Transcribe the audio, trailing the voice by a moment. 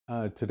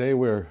Today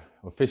we're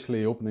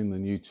officially opening the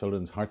new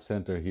Children's Heart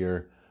Centre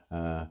here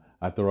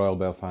at the Royal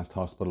Belfast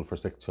Hospital for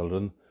Sick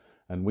Children,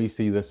 and we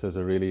see this as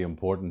a really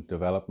important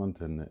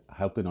development in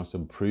helping us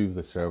improve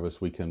the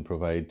service we can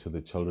provide to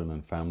the children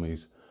and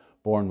families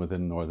born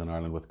within Northern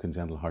Ireland with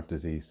congenital heart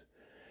disease.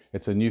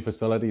 It's a new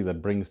facility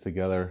that brings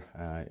together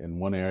in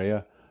one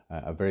area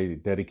a very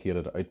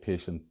dedicated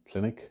outpatient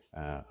clinic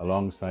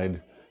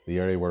alongside the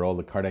area where all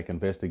the cardiac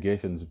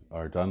investigations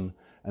are done,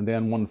 and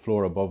then one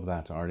floor above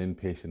that are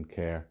inpatient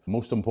care.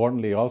 Most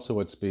importantly also,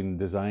 it's been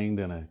designed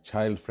in a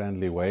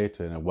child-friendly way,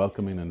 in a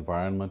welcoming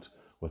environment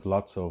with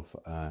lots of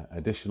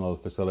additional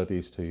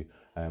facilities to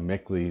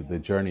make the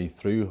journey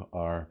through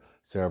our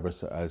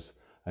service as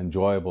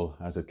enjoyable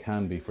as it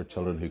can be for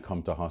children who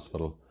come to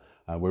hospital.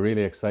 We're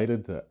really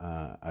excited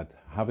at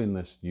having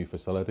this new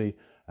facility.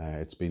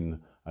 It's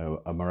been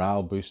a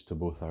morale boost to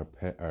both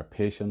our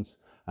patients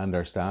and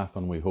our staff,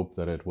 and we hope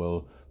that it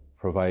will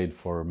provide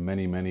for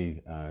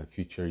many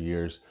future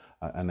years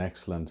an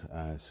excellent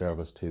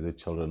service to the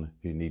children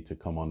who need to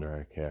come under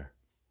our care.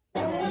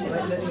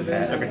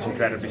 Look, it's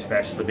incredibly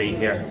special to be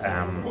here.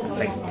 I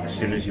think as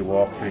soon as you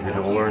walk through the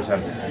doors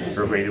and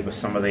are greeted with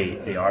some of the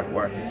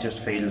artwork, it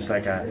just feels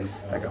like a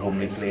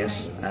homely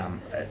place.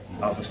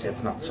 Obviously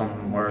it's not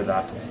somewhere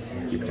that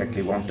you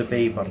particularly want to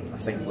be, but I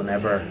think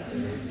whenever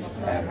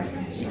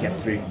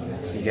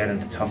you get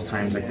into tough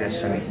times like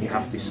this and you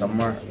have to be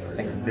somewhere, I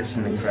think this is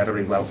an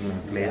incredibly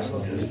welcoming place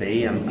to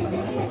be and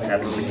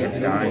settles the kids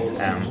down.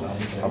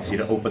 Obviously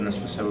to open this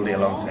facility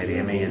alongside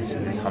Amy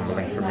is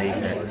humbling for me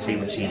to see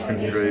what she's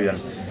been through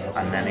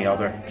and many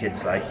other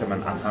kids like them,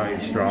 and how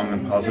strong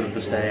and positive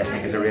they stay. I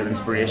think is a real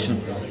inspiration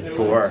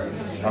for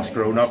us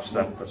grown-ups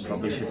that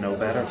probably should know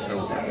better. So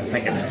I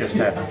think it's just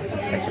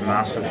a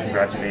massive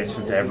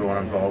congratulations to everyone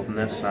involved in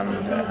this, and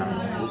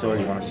that's all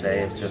you want to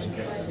say is just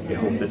we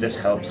hope that this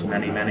helps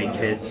many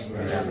kids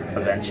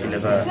eventually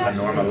live a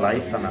normal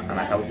life and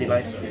a healthy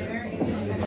life.